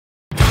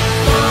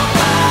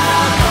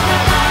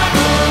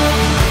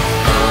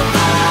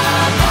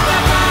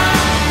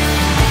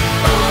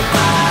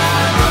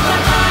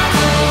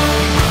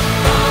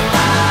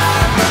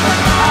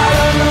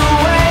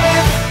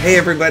Hey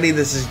everybody,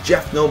 this is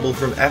Jeff Noble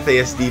from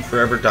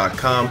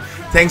FASDforever.com.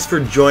 Thanks for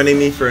joining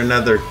me for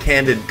another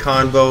Candid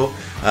Convo.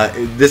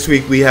 This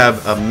week we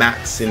have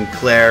Matt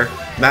Sinclair.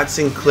 Matt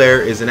Sinclair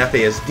is an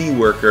FASD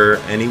worker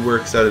and he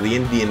works out of the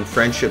Indian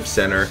Friendship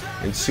Center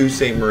in Sault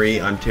Ste.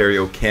 Marie,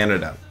 Ontario,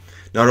 Canada.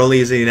 Not only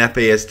is he an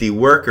FASD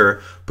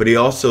worker, but he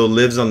also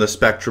lives on the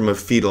spectrum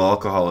of fetal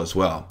alcohol as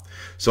well.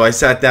 So I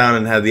sat down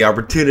and had the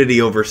opportunity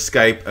over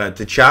Skype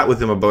to chat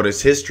with him about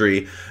his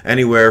history,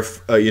 anywhere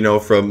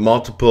from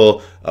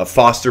multiple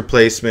foster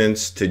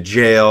placements to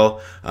jail,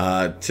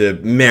 to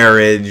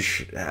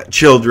marriage,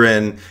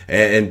 children,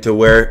 and to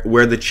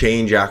where the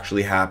change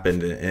actually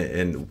happened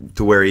and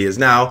to where he is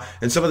now,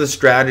 and some of the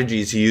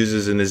strategies he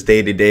uses in his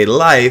day-to-day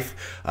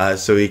life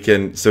so he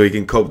can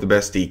cope the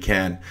best he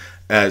can.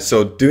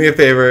 So do me a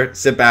favor,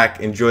 sit back,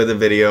 enjoy the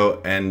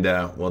video, and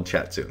we'll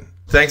chat soon.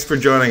 Thanks for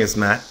joining us,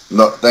 Matt.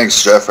 No,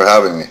 thanks, Jeff, for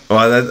having me.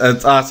 Well,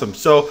 that's awesome.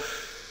 So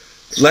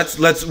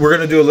we're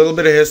gonna do a little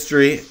bit of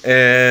history,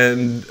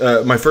 and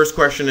my first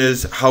question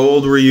is, how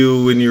old were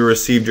you when you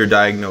received your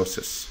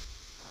diagnosis?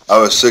 I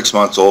was 6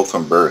 months old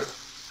from birth.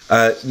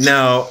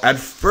 Now, at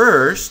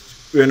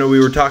first, we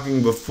were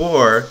talking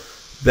before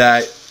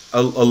that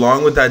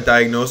along with that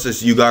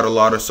diagnosis, you got a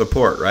lot of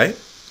support, right?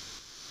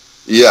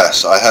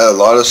 Yes, I had a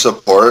lot of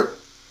support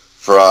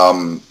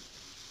from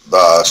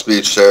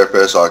speech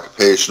therapists,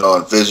 occupational,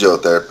 and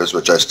physiotherapists,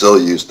 which I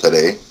still use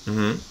today.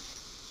 Mm-hmm.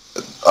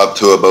 Up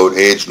to about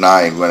age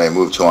 9 when I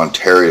moved to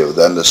Ontario.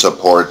 Then the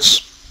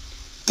supports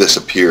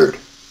disappeared.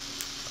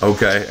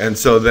 Okay, and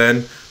so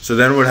then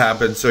what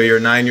happened? So you're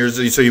 9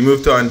 years. So you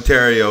moved to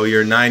Ontario.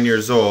 You're 9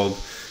 years old.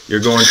 You're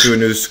going to a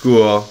new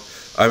school.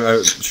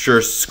 I'm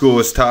sure school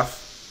was tough.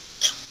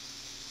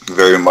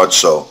 Very much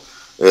so.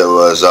 It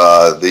was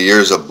the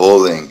years of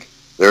bullying.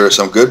 There were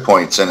some good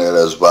points in it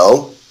as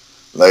well.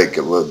 Like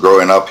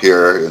growing up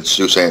here in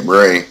Sault Ste.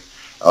 Marie,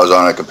 I was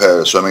on a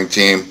competitive swimming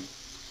team.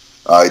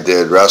 I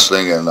did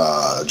wrestling and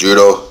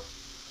judo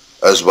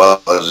as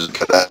well as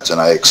cadets,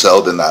 and I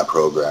excelled in that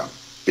program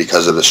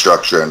because of the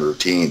structure and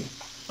routine.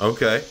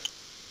 Okay.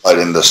 But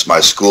in my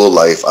school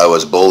life, I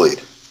was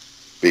bullied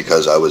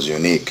because I was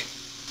unique.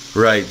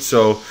 Right.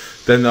 So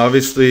then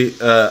obviously,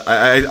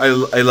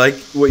 I like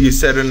what you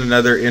said in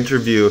another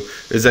interview,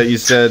 is that you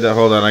said,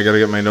 hold on, I got to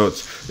get my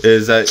notes,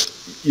 is that,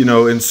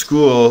 in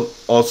school,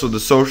 also the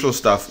social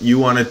stuff, you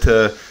wanted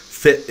to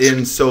fit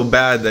in so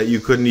bad that you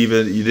didn't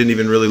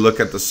even really look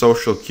at the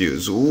social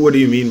cues. What do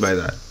you mean by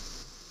that?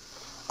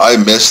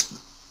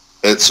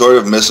 It sort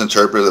of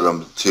misinterpreted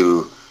them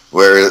to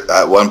where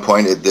at one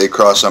point it did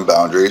cross some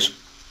boundaries.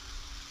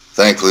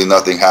 Thankfully,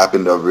 nothing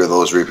happened over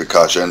those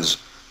repercussions,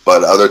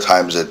 but other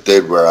times it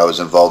did where I was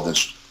involved in,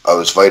 I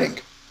was fighting.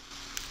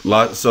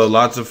 Lots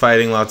of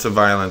fighting, lots of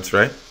violence,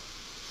 right?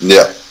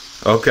 Yeah.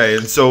 Okay,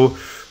 and so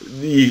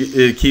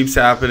it keeps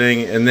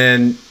happening, and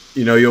then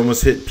you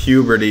almost hit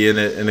puberty, and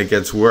it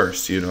gets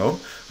worse, and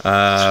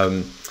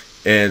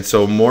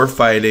so more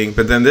fighting.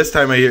 But then this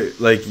time,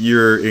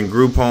 you're in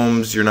group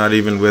homes. You're not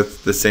even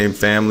with the same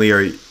family,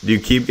 or do you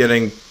keep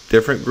getting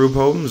different group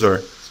homes,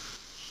 or?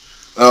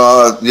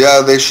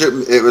 Yeah,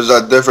 it was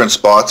at different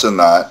spots in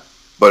that,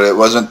 but it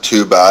wasn't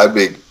too bad.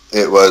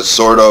 It was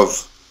sort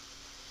of,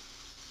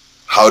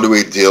 how do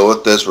we deal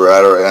with this? We're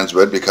at our ends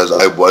with, because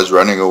I was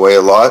running away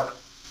a lot.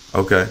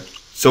 Okay.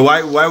 So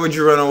why would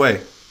you run away?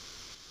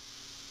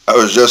 I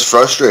was just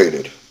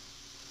frustrated.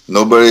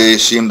 Nobody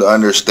seemed to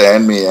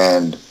understand me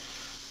and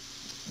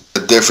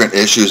the different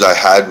issues I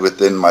had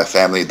within my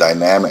family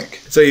dynamic.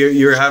 So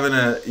you're having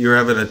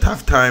a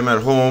tough time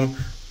at home,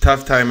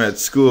 tough time at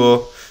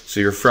school.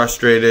 So you're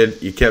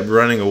frustrated. You kept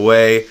running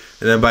away,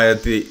 and then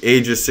at the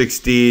age of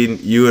 16,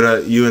 you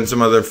and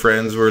some other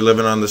friends were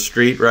living on the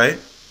street, right?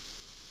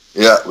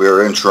 Yeah, we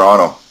were in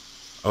Toronto.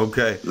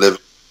 Okay.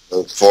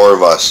 Four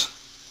of us.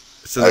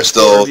 So there's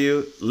four of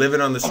you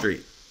living on the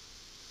street.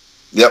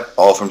 Yep,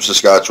 all from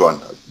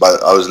Saskatchewan.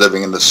 But I was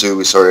living in the Sioux.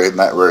 We sort of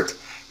networked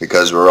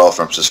because we're all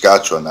from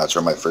Saskatchewan. That's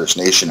where my First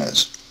Nation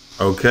is.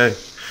 Okay.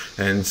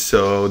 And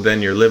so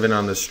then you're living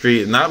on the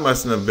street, and that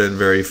mustn't have been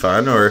very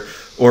fun, or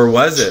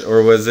was it?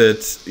 Or was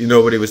it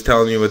nobody was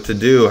telling you what to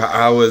do?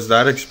 How was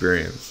that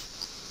experience?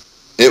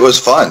 It was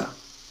fun.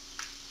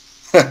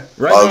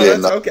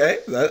 Right, okay.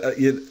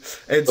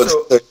 And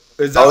so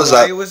is that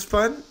why it was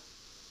fun?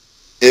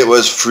 It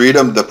was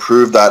freedom to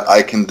prove that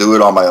I can do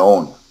it on my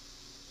own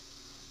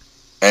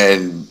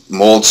and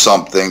mold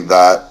something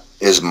that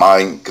is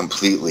mine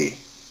completely,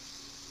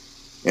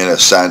 in a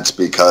sense,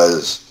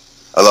 because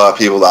a lot of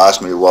people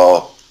ask me,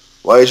 well,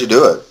 why did you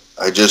do it?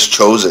 I just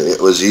chose it. It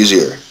was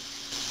easier.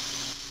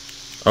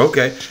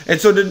 Okay.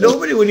 And so did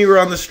nobody, when you were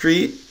on the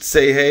street,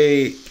 say,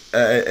 hey,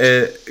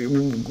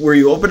 were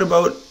you open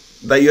about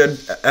that you had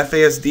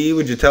FASD?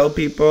 Would you tell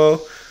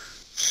people?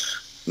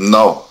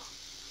 No.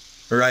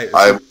 Right.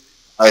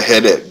 I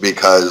hid it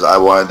because I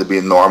wanted to be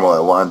normal. I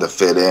wanted to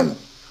fit in.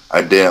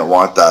 I didn't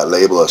want that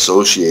label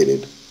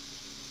associated.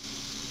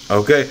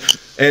 Okay.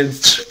 And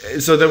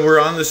so then we're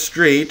on the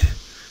street,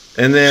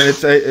 and then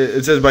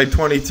it says by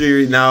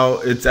 23 now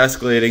it's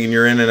escalating, and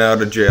you're in and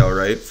out of jail,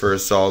 right, for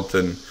assault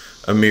and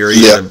a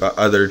myriad of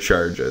other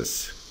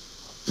charges.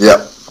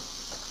 Yeah.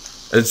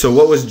 And so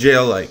what was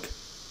jail like?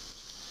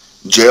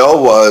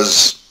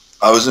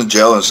 I was in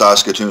jail in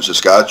Saskatoon,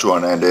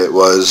 Saskatchewan, and it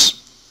was,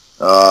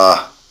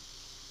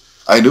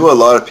 I knew a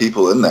lot of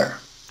people in there.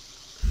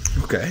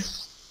 Okay.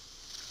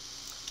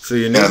 So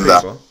you knew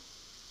people.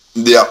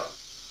 Yeah.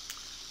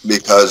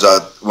 Because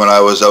when I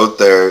was out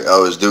there, I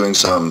was doing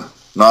some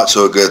not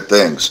so good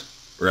things.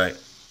 Right.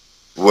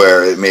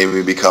 Where it made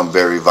me become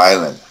very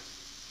violent.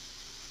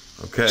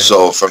 Okay.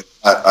 So from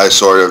that, I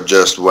sort of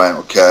just went,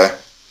 okay,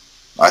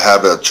 I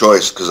have a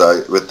choice,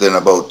 because within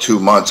about 2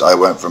 months, I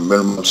went from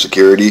minimum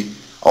security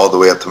all the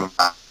way up to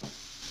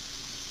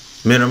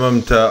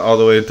minimum to all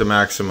the way up to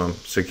maximum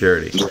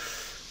security.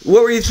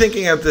 What were you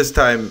thinking at this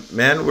time,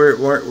 man?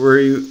 Were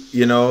you,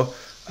 you know?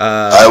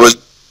 I was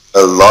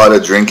a lot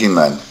of drinking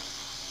then.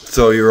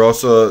 So you were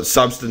also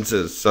substance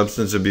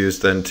abuse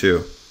then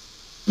too.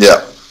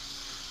 Yeah.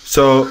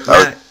 So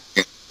Matt,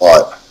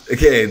 what?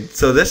 Okay,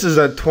 so this is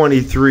at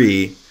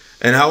 23,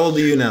 and how old are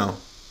you now?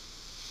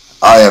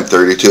 I am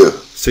 32.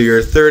 So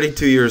you're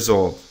 32 years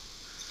old.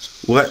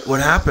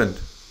 What happened?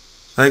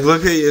 Like,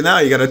 look at you now.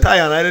 You got a tie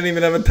on. I didn't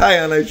even have a tie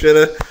on. I should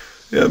have.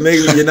 Yeah,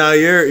 maybe you know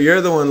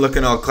you're the one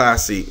looking all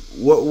classy.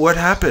 What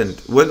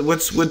happened?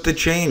 What's with the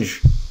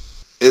change?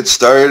 It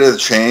started to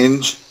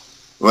change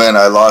when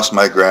I lost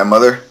my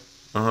grandmother.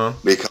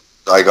 Because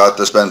I got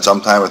to spend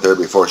some time with her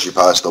before she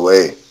passed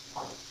away.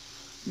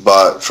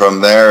 But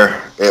from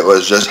there, it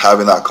was just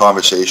having that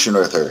conversation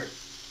with her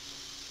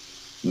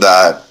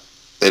that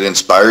it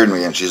inspired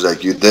me. And she's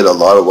like, you did a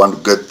lot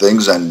of good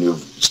things, and you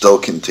still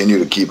continue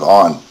to keep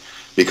on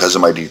because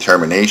of my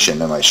determination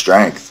and my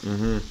strength.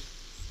 Mm-hmm.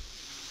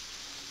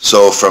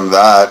 So from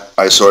that,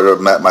 I sort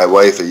of met my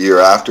wife a year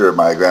after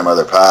my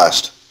grandmother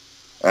passed.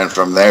 And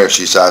from there,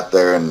 she sat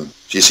there and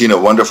she seen a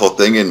wonderful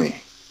thing in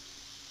me.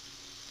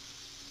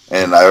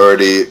 And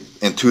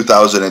in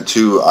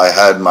 2002, I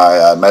had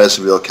my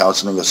Medicine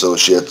Counseling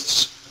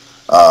Associates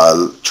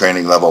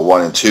training level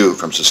 1 and 2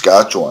 from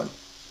Saskatchewan.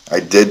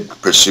 I did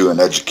pursue an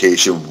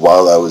education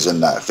while I was in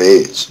that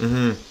phase.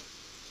 Mm-hmm.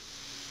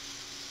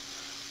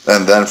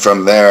 And then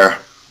from there,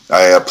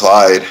 I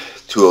applied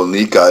to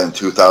ONICA in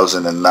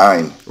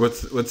 2009.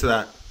 What's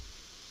that?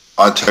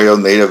 Ontario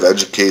Native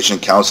Education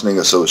Counseling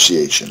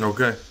Association.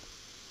 Okay.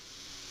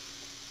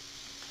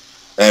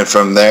 And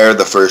from there,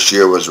 the first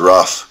year was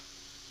rough.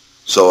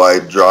 So I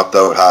dropped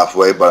out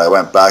halfway, but I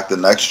went back the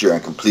next year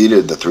and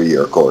completed the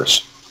 3-year course.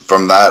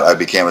 From that, I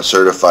became a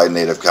certified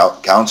Native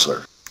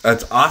counselor.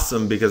 That's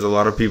awesome, because a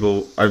lot of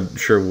people, I'm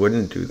sure,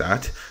 wouldn't do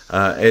that.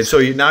 And so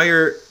you got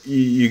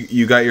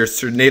your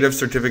Native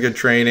certificate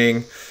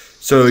training.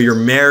 So you're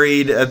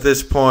married at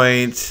this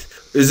point.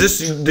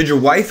 Did your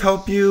wife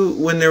help you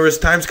when there was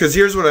times? Because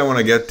here's what I want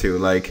to get to.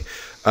 Like,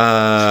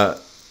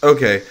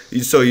 okay,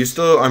 so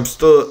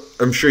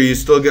I'm sure you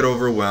still get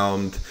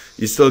overwhelmed.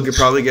 You still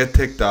probably get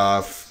ticked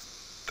off.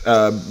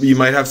 You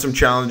might have some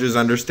challenges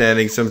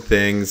understanding some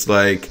things.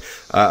 Like,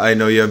 I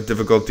know you have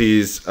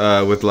difficulties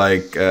with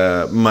like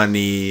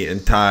money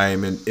and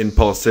time and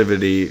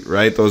impulsivity,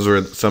 right? Those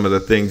were some of the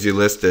things you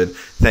listed.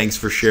 Thanks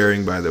for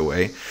sharing, by the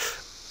way.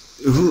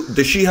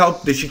 Did she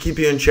help? Did she keep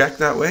you in check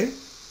that way?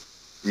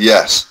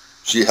 Yes,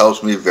 she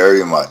helps me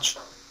very much.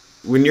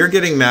 When you're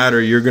getting mad,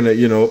 or you're gonna,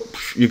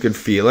 you can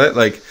feel it.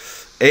 Like,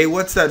 A,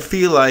 what's that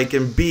feel like?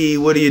 And B,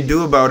 what do you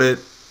do about it?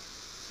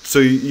 So,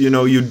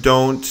 you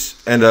don't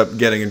end up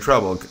getting in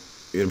trouble,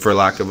 for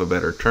lack of a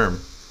better term.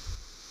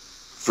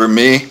 For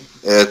me,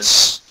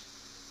 it's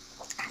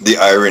the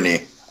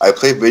irony. I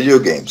play video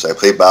games. I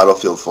play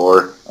Battlefield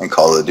 4 and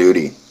Call of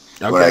Duty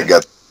when I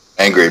get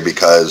angry,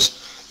 because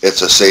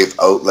it's a safe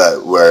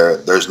outlet where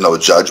there's no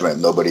judgment.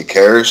 Nobody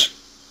cares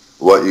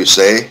what you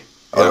say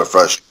out of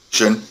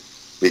frustration,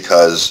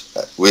 because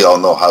we all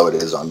know how it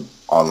is on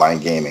online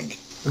gaming.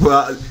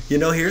 Well,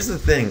 here's the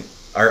thing.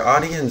 Our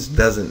audience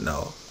doesn't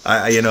know.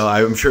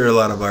 I'm sure a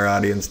lot of our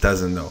audience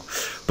doesn't know.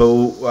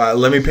 But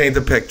let me paint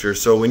the picture.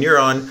 So when you're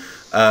on,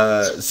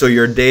 so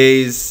your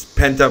days,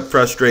 pent up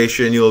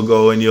frustration, you'll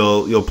go and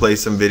you'll play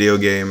some video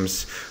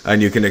games,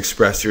 and you can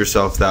express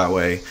yourself that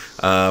way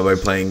by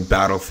playing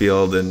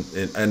Battlefield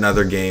and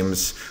other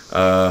games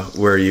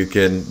where you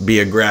can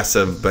be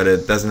aggressive, but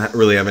it doesn't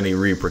really have any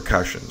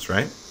repercussions,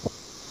 right?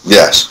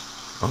 Yes.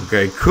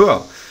 Okay,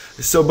 cool.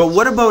 So, but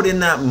what about in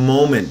that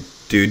moment?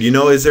 Dude,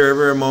 is there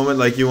ever a moment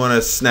like you want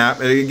to snap?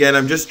 And again,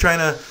 I'm just trying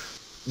to,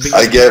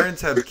 because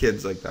parents have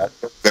kids like that.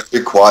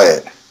 Very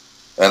quiet,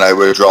 and I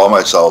withdraw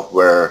myself,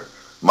 where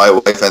my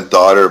wife and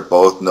daughter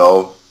both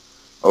know,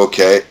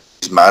 okay,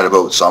 he's mad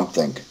about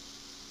something.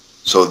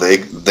 So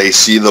they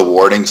see the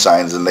warning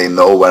signs, and they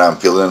know when I'm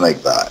feeling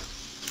like that.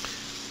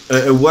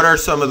 What are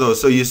some of those?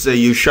 So you say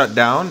you shut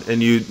down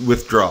and you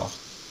withdraw.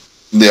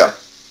 Yeah.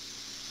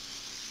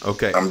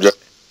 Okay. I'm just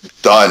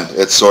done.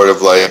 It's sort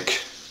of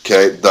like,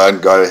 okay, done,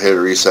 gotta hit a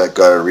reset,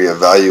 gotta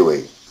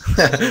reevaluate.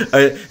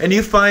 And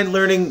you find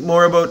learning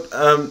more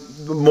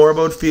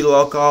about fetal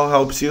alcohol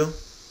helps you?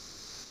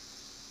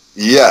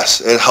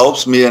 Yes, it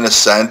helps me in a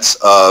sense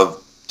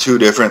of two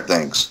different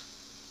things.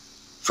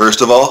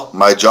 First of all,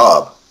 my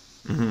job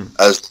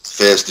as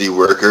FASD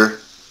worker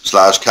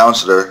 /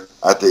 counselor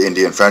at the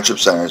Indian Friendship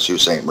Center in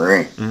Sault Ste.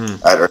 Marie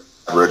at our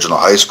original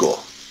high school.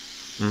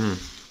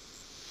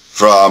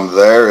 From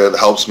there, it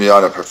helps me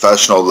on a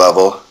professional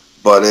level,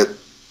 but it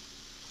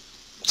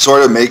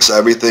sort of makes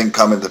everything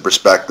come into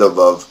perspective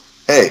of,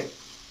 hey,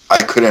 I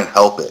couldn't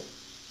help it.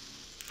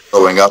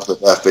 Growing up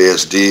with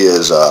FASD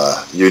is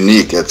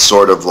unique. It's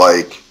sort of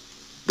like,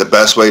 the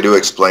best way to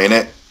explain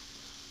it,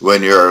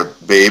 when you're a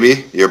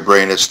baby, your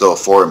brain is still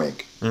forming.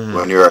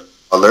 When you're a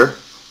toddler,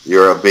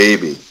 you're a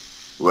baby.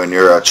 When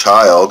you're a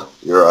child,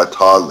 you're a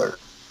toddler.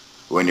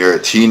 When you're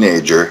a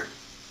teenager,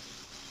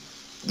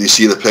 do you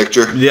see the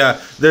picture?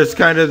 Yeah, there's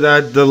kind of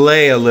that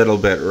delay a little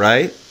bit,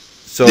 right?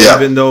 So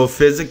even though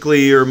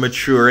physically you're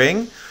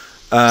maturing,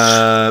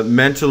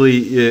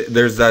 mentally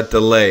there's that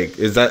delay.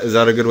 Is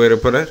that a good way to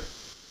put it?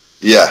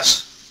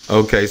 Yes.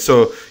 Okay,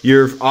 so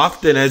you're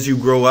often, as you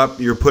grow up,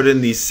 you're put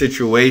in these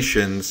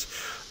situations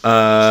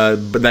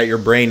but that your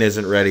brain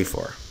isn't ready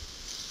for.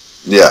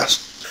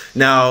 Yes.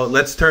 Now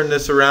let's turn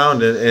this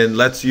around and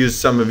let's use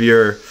some of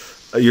your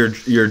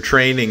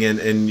training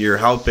and your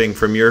helping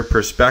from your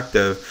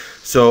perspective.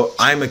 So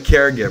I'm a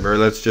caregiver.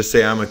 Let's just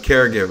say I'm a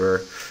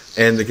caregiver,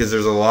 and because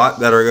there's a lot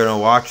that are going to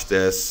watch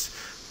this,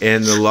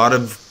 and a lot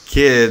of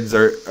kids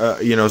are,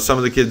 some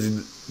of the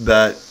kids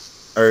that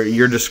are,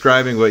 you're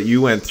describing what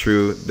you went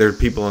through. There are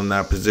people in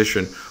that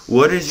position.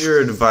 What is your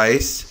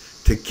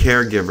advice to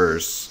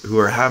caregivers who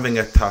are having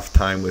a tough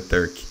time with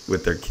their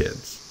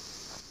kids?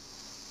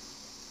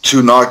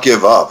 To not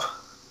give up.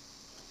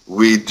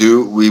 We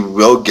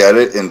will get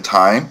it in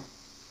time,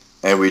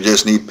 and we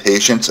just need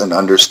patience and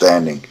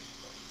understanding.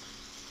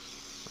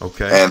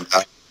 Okay. And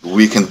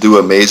we can do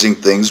amazing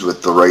things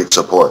with the right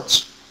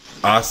supports.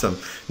 Awesome.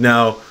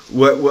 Now,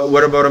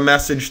 what about a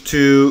message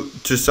to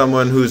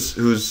someone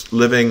who's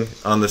living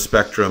on the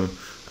spectrum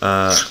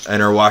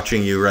and are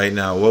watching you right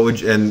now? What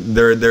would you, and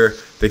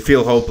they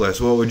feel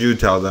hopeless? What would you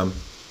tell them?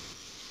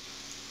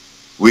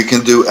 We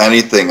can do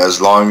anything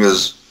as long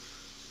as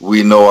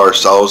we know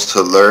ourselves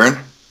to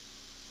learn,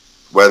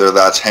 whether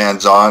that's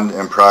hands-on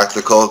and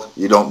practical.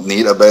 You don't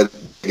need a big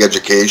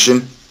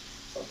education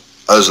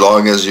as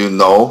long as you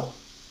know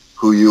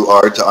who you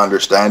are to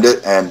understand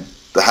it and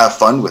to have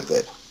fun with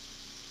it.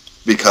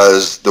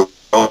 Because the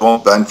world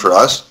won't bend for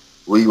us,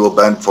 we will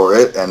bend for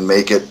it and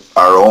make it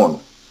our own.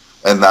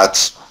 And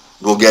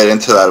we'll get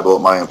into that about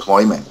my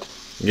employment.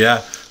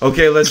 Yeah.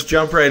 Okay, let's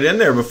jump right in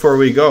there before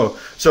we go.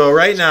 So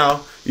right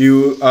now,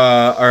 you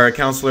are a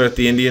counselor at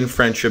the Indian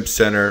Friendship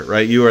Center,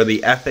 right? You are the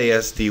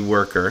FASD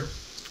worker.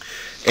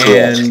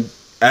 Correct. And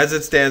as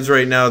it stands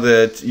right now,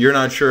 that you're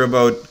not sure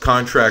about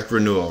contract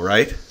renewal,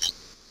 right?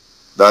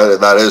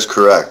 That is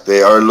correct.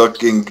 They are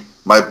looking,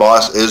 my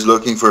boss is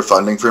looking for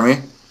funding for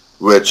me,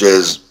 which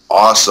is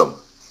awesome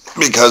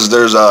because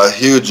there's a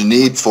huge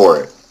need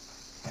for it.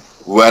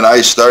 When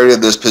I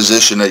started this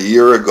position a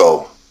year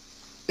ago,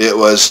 I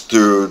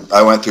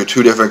went through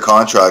 2 different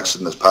contracts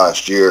in this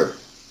past year.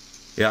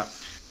 Yeah.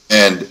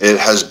 And it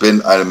has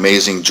been an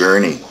amazing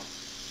journey.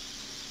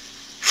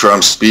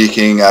 From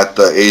speaking at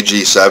the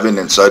AG7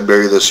 in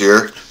Sudbury this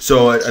year.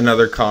 So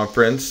another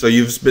conference. So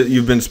you've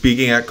been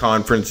speaking at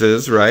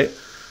conferences, right?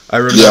 I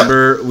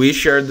remember we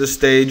shared the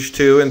stage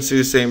too in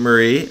Sault Ste.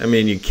 Marie. I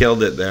mean, you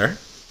killed it there.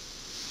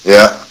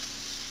 Yeah.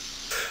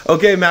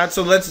 Okay, Matt.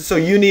 So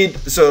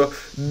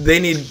they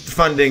need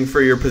funding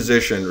for your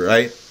position,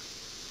 right?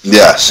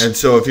 Yes. And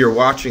so if you're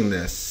watching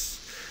this,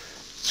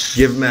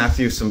 give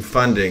Matthew some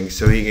funding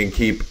so he can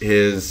keep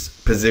his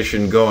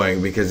position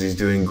going because he's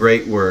doing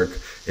great work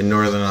in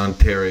Northern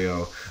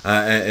Ontario.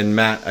 And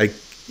Matt, I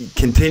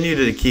continue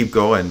to keep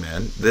going,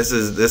 man. This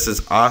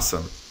is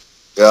awesome.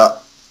 Yeah.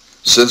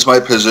 Since my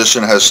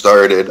position has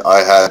started, I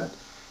had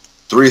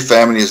 3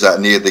 families that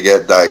needed to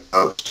get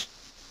diagnosed.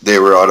 They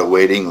were on a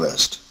waiting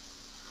list.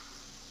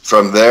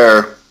 From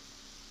there,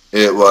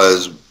 it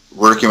was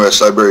working with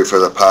Sudbury for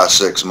the past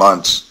 6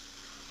 months.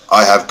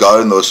 I have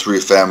gotten those 3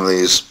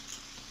 families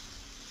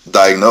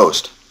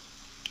diagnosed.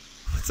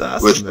 That's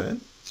awesome, with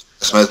man.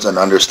 Assessments and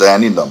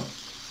understanding them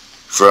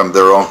from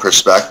their own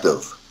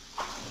perspective.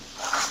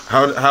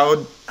 How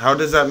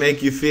does that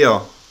make you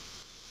feel?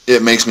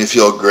 It makes me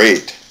feel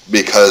great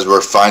because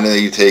we're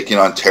finally taking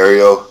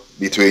Ontario,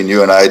 between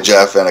you and I,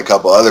 Jeff, and a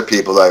couple other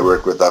people that I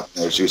work with up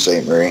in Sault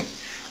Ste. Marie.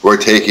 We're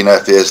taking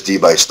FASD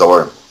by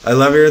storm. I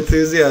love your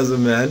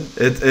enthusiasm, man.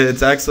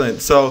 It's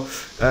excellent. So,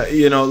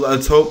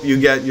 let's hope you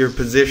get your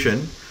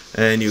position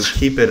and you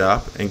keep it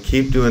up and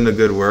keep doing the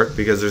good work,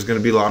 because there's going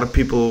to be a lot of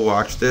people who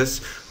watch this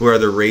who are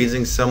either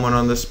raising someone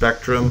on the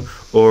spectrum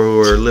or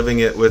who are living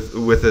it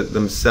with it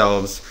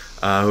themselves,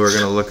 who are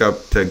going to look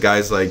up to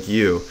guys like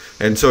you.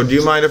 And so do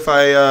you mind if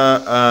I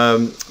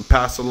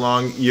pass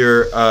along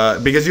your,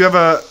 because you have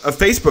a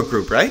Facebook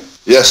group, right?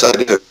 Yes, I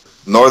do.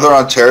 Northern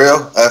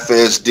Ontario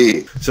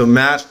FASD. So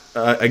Matt,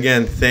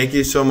 again, thank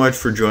you so much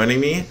for joining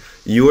me.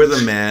 You are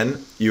the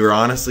man. You are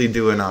honestly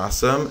doing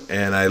awesome,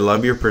 and I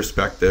love your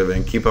perspective,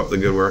 and keep up the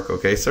good work,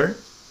 okay, sir?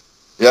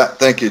 Yeah,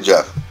 thank you,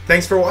 Jeff.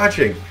 Thanks for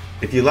watching.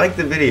 If you liked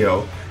the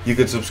video, You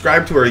can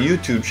subscribe to our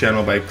YouTube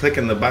channel by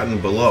clicking the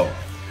button below.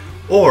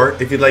 Or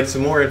if you'd like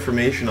some more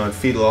information on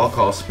fetal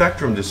alcohol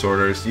spectrum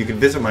disorders, you can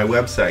visit my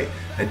website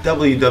at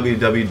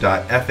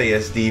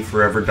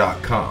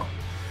www.fasdforever.com.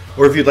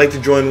 Or if you'd like to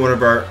join one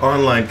of our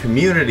online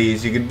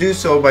communities, you can do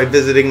so by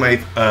visiting my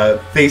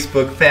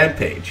Facebook fan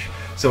page.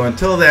 So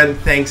until then,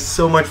 thanks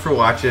so much for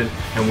watching,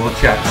 and we'll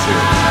chat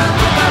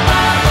soon.